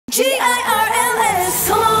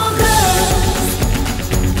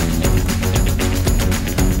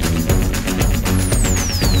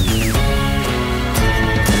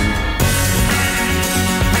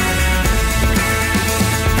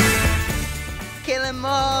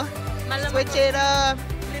Malamo. Switch it up.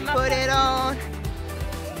 Put it on.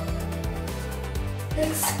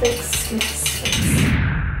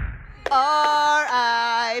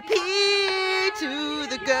 R.I.P. to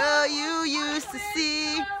the girl you used to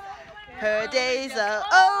see. Her days are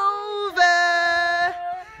over.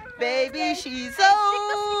 Baby, she's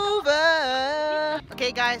over.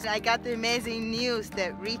 Okay guys, I got the amazing news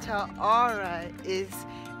that Rita Ora is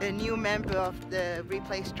a new member of the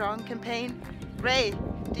WePlayStrong campaign. Ray,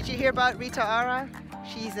 did you hear about Rita Ora?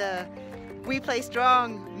 She's a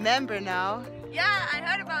WePlayStrong member now. Yeah, I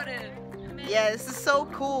heard about it. Yeah, this is so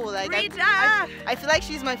cool. Like Rita! I feel like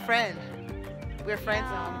she's my friend. We're friends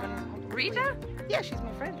now. Rita? Yeah, she's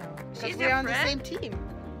my friend now. She's we're your on friend? the same team.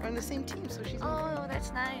 We're on the same team, so she's my friend. Oh,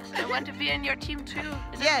 that's nice. I want to be in your team too.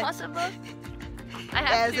 Is Yeah. it possible?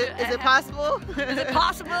 Is it possible? Is it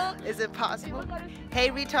possible? Is it possible? Hey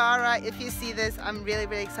Rita Ora, if you see this, I'm really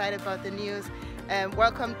excited about the news.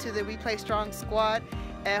 Welcome to the WePlayStrong squad.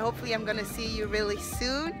 Hopefully I'm gonna see you really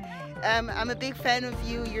soon. I'm a big fan of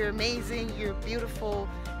you. You're amazing, you're beautiful,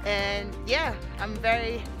 and yeah, I'm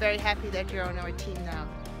very happy that you're on our team now.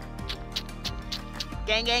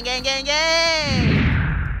 Gang, gang, gang, gang, gang!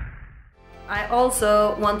 I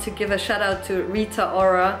also want to give a shout out to Rita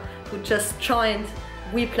Ora, who just joined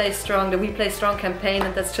WePlayStrong, the WePlayStrong campaign,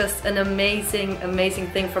 and that's just an amazing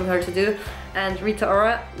thing from her to do. And Rita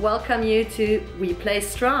Ora, welcome you to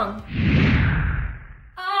WePlayStrong.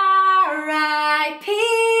 R.I.P.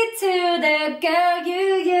 to the girl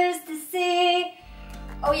you used to see.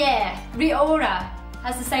 Oh yeah, Rita Ora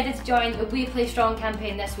has decided to join the WePlayStrong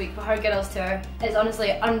campaign this week for her girls tour. It's honestly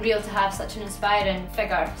unreal to have such an inspiring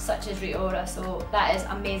figure such as Rita Ora, so that is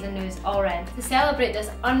amazing news all round. To celebrate this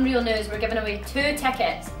unreal news, we're giving away two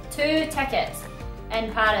tickets in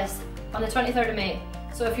Paris on the 23rd of May.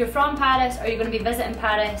 So if you're from Paris or you're going to be visiting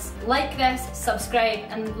Paris, like this, subscribe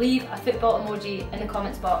and leave a football emoji in the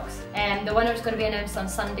comments box. The winner is going to be announced on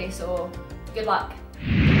Sunday, so good luck.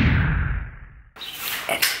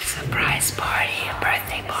 It's a surprise party, a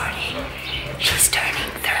birthday party. She's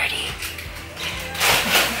turning 30.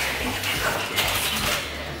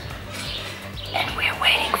 And we're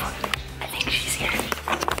waiting for... I think she's here.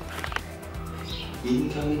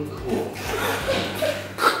 Incoming call.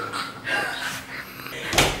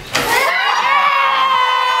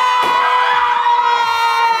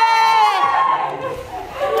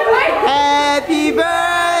 Happy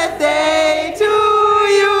birthday to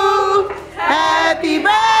you. Happy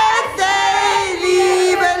birthday,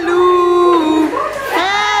 liebe Lou.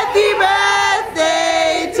 Happy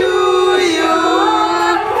birthday to you.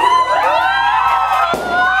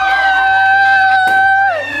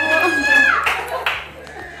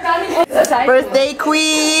 Birthday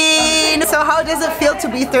queen. So how does it feel to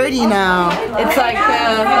be 30 now? It's like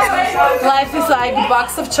life is like a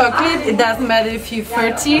box of chocolate. It doesn't matter if you're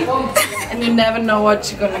 30 and you never know what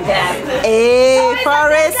you're gonna get. Hey,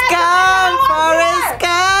 Forrest Gump, Forrest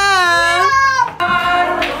Gump.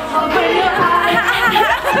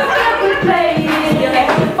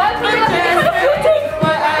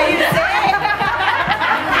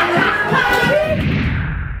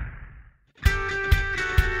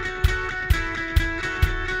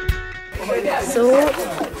 So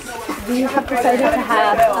we have decided to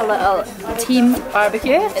have a little team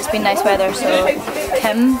barbecue. It's been nice weather, so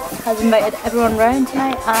Kim has invited everyone round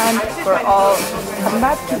tonight and we're all having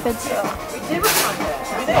barbecue food, so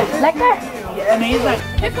like that? Yeah, amazing.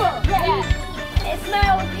 Pickle! Yeah. It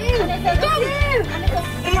smells you! And it says you! And it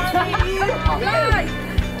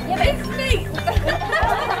says it's me!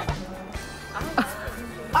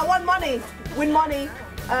 I won money! Win money!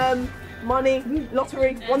 Money,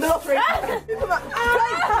 lottery, won the lottery. Looking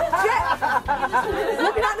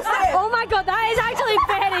at the stairs. Oh my god, that is actually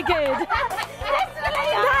very good! That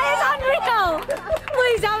is unreal!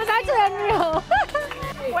 Please, that was actually unreal!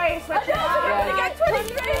 Wait, switch it up. You get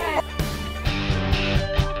 23!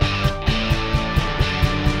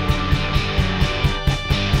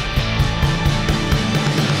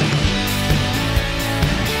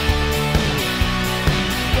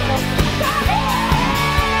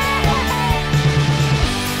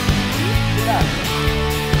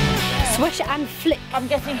 Swish and flick. I'm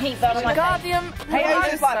getting heat burn on my Guardian. Hey,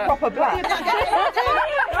 it's just like proper black.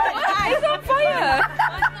 It's on fire.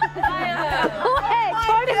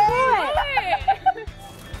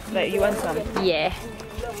 Right, you want some? yeah.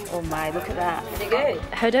 Oh my, look at that.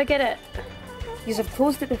 How do I get it? You have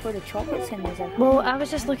closed it before the chocolate's in there. Well, I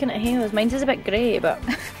was just looking at Halo's. Mine's is a bit grey, but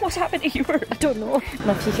What's happened to yours? I don't know. I don't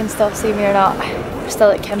know if you can still see me or not. We're still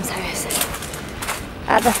at Kim's house.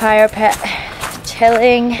 At the fire pit.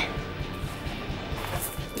 Chilling.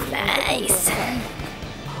 Nice.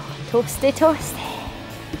 Toasty, toasty.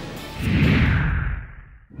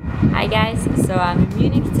 Hi guys, so I'm in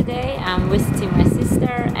Munich today. I'm visiting my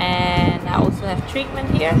sister and I also have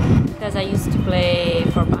treatment here because I used to play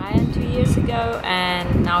for Bayern 2 years ago,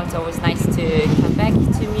 and now it's always nice to come back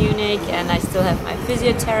to Munich, and I still have my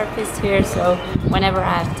physiotherapist here, so whenever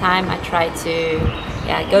I have time I try to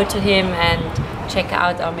go to him and check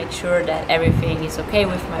out or make sure that everything is okay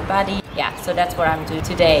with my body. Yeah, so that's what I'm doing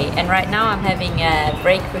today. And right now I'm having a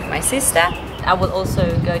break with my sister. I will also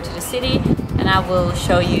go to the city and I will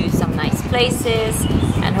show you some nice places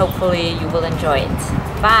and hopefully you will enjoy it.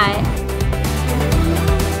 Bye!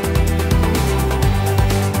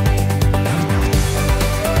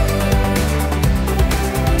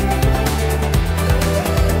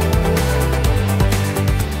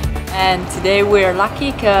 And today we're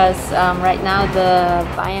lucky because right now the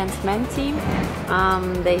Bayern's men team,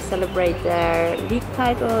 they celebrate their league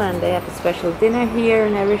title and they have a special dinner here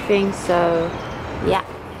and everything, so yeah,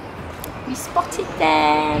 we spotted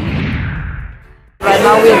them. Right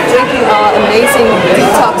now we're drinking our amazing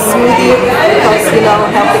detox smoothie because, you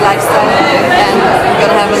know, healthy lifestyle, and we're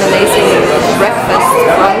gonna have an amazing breakfast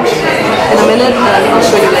brunch in a minute and I'll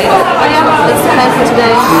show you later. But yeah, that's the plan for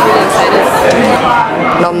today. I'm really excited.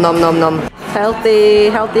 Nom nom nom nom. Healthy,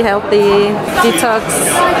 healthy, healthy. Detox.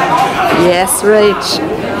 Yes, Rach.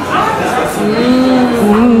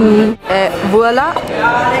 Voila.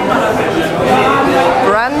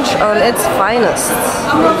 Brunch on its finest.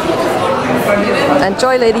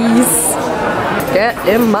 Enjoy, ladies. Get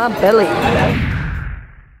in my belly.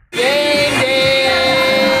 Game day!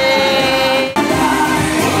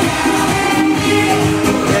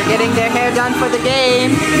 They're getting their hair done for the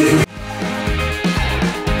game.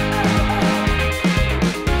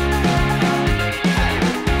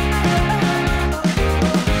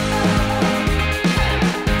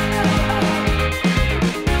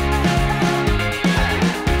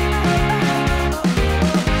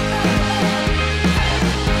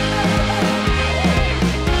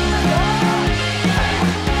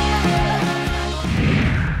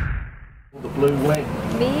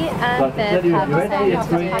 Me and Viv have decided to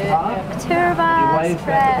do a tour bus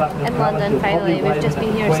trip in London finally. We've just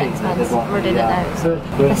been here 6 months. We're doing it now.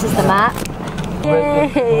 This is the map. Yay!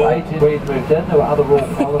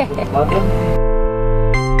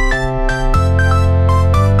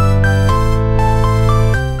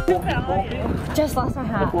 Just lost my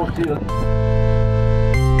hat.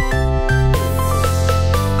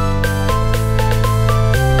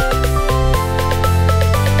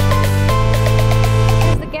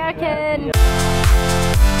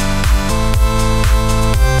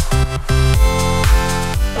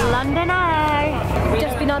 London Eye. We've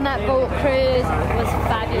just been on that boat cruise. It was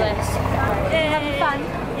fabulous. Having fun?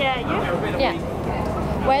 Yeah, you? Yeah.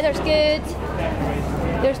 Weather's good.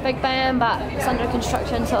 There's Big Ben, but it's under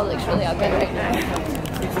construction, so it looks really ugly right now.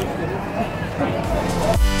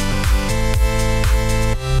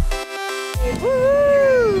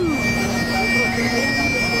 Woo!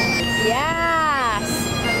 Yes!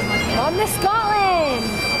 On to Scotland!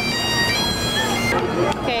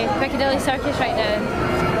 Okay, Piccadilly Circus right now.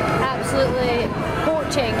 Absolutely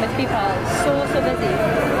poaching with people. So busy.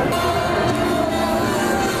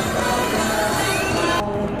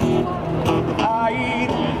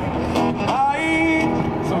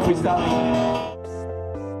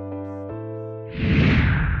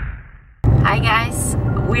 Hi guys,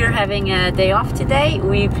 we're having a day off today.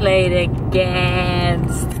 We played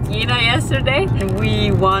against yesterday.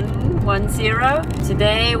 We won 1-0.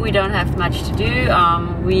 Today we don't have much to do.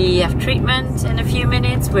 We have treatment in a few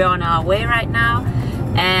minutes. We're on our way right now.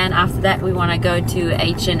 And after that we want to go to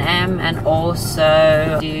H&M and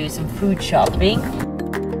also do some food shopping.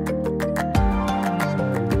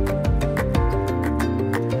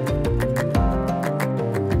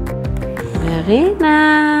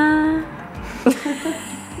 Verena!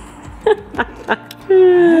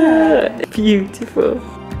 Beautiful.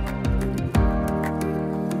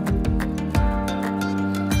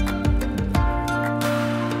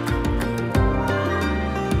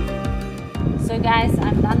 So guys,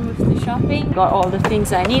 I'm done with the shopping. Got all the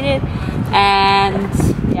things I needed, and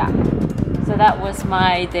yeah, so that was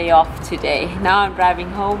my day off today. Now I'm driving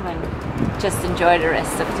home and just enjoy the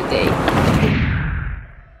rest of the day.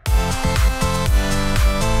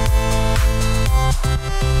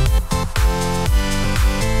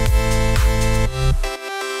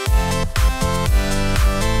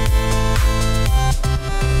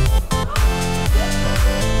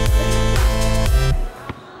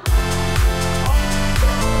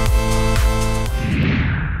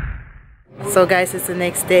 So guys, it's the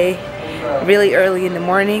next day, really early in the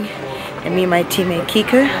morning, and me and my teammate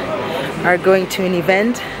Kika are going to an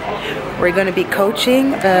event. We're going to be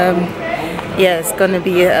coaching. Yeah, it's going to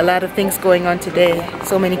be a lot of things going on today.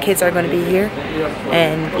 So many kids are going to be here,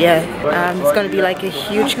 and yeah, it's going to be like a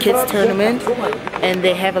huge kids tournament, and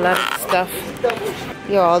they have a lot of stuff.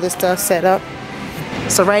 Yeah, all this stuff set up.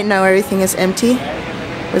 So right now everything is empty.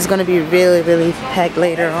 It's going to be really, really packed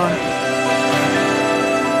later on.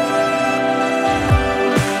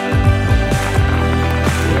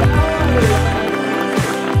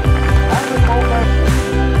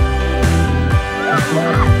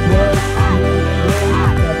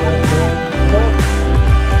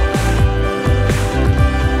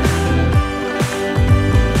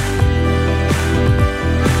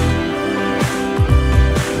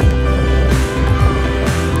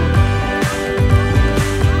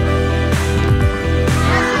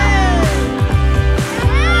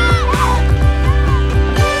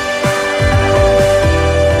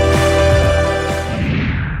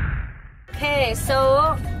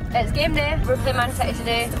 It's game day. We're playing Man City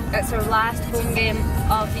today. It's our last home game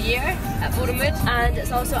of the year at Bournemouth, and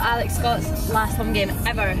it's also Alex Scott's last home game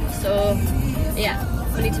ever. So yeah,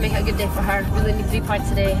 we need to make it a good day for her. We really need 3 points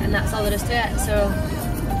today, and that's all there is to it. So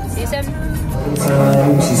see you soon.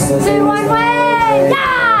 2-1 win!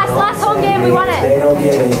 Yes! Last home game, we won it.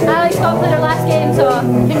 Alex Scott played her last game, so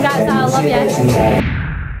congrats, Al. Love you.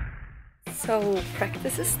 So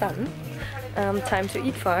practice is done. Time to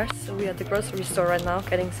eat first. So we're at the grocery store right now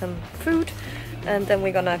getting some food, and then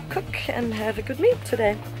we're gonna cook and have a good meal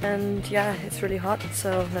today. And yeah, it's really hot,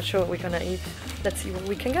 so not sure what we're gonna eat. Let's see what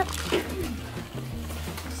we can get.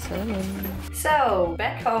 Salmon. So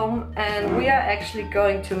back home, and we are actually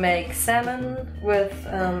going to make salmon with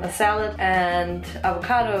a salad and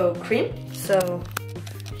avocado cream. So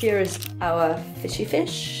here is our fishy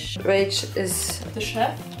fish. Rach is the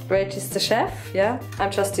chef. Rach is the chef, yeah. I'm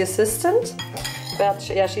just the assistant. But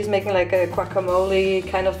yeah, she's making like a guacamole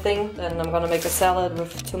kind of thing. And I'm gonna make a salad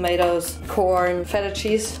with tomatoes, corn, feta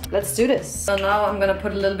cheese. Let's do this. So now I'm gonna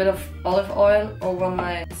put a little bit of olive oil over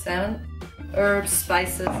my salmon. Herbs,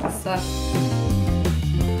 spices and stuff.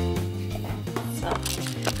 So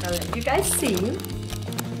I'll let you guys see.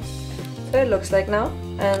 So it looks like now.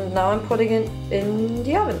 And now I'm putting it in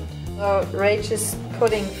the oven. So Rach is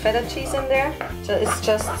putting feta cheese in there. So it's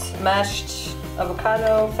just mashed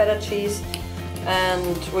avocado, feta cheese,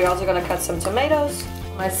 and we're also gonna cut some tomatoes.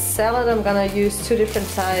 My salad, I'm gonna use 2 different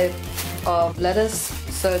types of lettuce.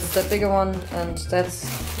 So it's the bigger one, and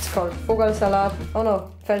it's called Vogelsalat. Oh no,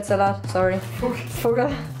 Feldsalat, sorry. Vogel.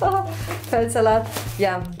 Feldsalat.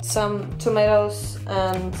 Yeah, some tomatoes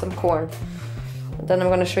and some corn. And then I'm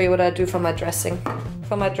gonna show you what I do for my dressing.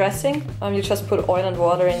 For my dressing, you just put oil and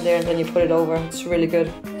water in there and then you put it over. It's really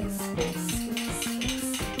good.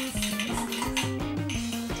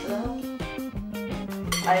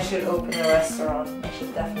 I should open a restaurant. I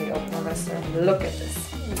should definitely open a restaurant. Look at this.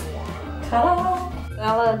 Ta-da!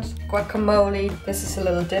 Salad, guacamole. This is a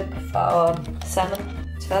little dip for our salmon.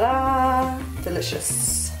 Ta-da!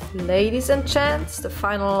 Delicious. Ladies and gents, the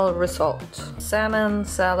final result. Salmon,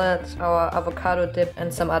 salad, our avocado dip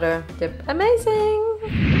and some other dip. Amazing!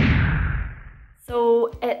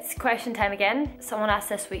 So it's question time again. Someone asked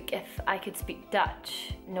this week if I could speak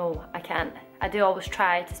Dutch. No, I can't. I do always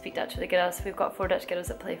try to speak Dutch with the girls. We've got 4 Dutch girls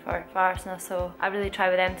that play for Arsenal, so I really try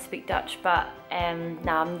with them to speak Dutch, but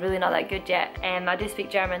nah, I'm really not that good yet. I do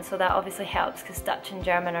speak German, so that obviously helps because Dutch and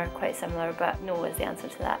German are quite similar, but no is the answer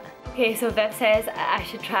to that. Okay, so Viv says I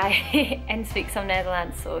should try and speak some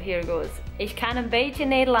Netherlands, so here goes. Ich kan een beetje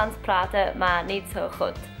Nederlands praten, maar niet zo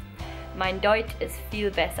goed. Mijn Deutsch is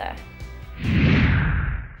veel besser.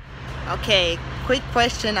 Okay, quick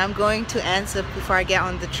question I'm going to answer before I get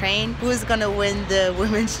on the train. Who is going to win the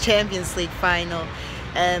Women's Champions League final?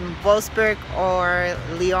 Wolfsburg or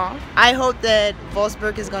Lyon? I hope that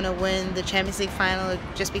Wolfsburg is going to win the Champions League final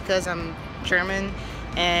just because I'm German,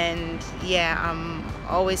 and yeah, I'm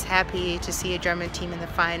always happy to see a German team in the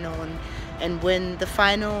final and win the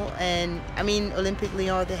final. And I mean, Olympique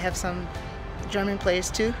Lyon, they have some German players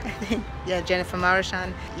too, I think. Yeah, Jennifer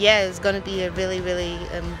Maruchan. Yeah, it's going to be a really, really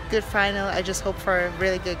good final. I just hope for a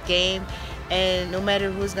really good game. And no matter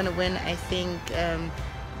who's going to win, I think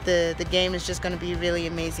the game is just going to be really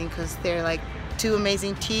amazing because they're like 2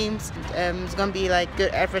 amazing teams. It's going to be like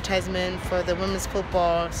good advertisement for the women's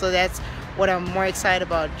football. So that's what I'm more excited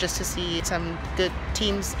about, just to see some good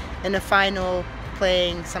teams in the final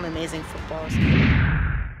playing some amazing football.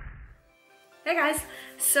 Hey guys,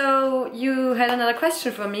 so you had another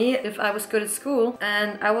question for me if I was good at school,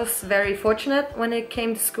 and I was very fortunate when it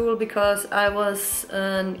came to school because I was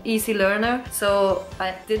an easy learner, so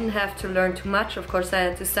I didn't have to learn too much. Of course I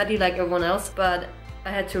had to study like everyone else, but I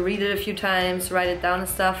had to read it a few times, write it down and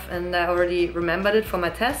stuff, and I already remembered it for my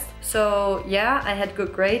test. So yeah, I had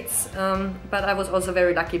good grades, but I was also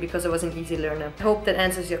very lucky because I was an easy learner. I hope that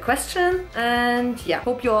answers your question, and yeah,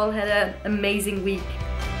 hope you all had an amazing week.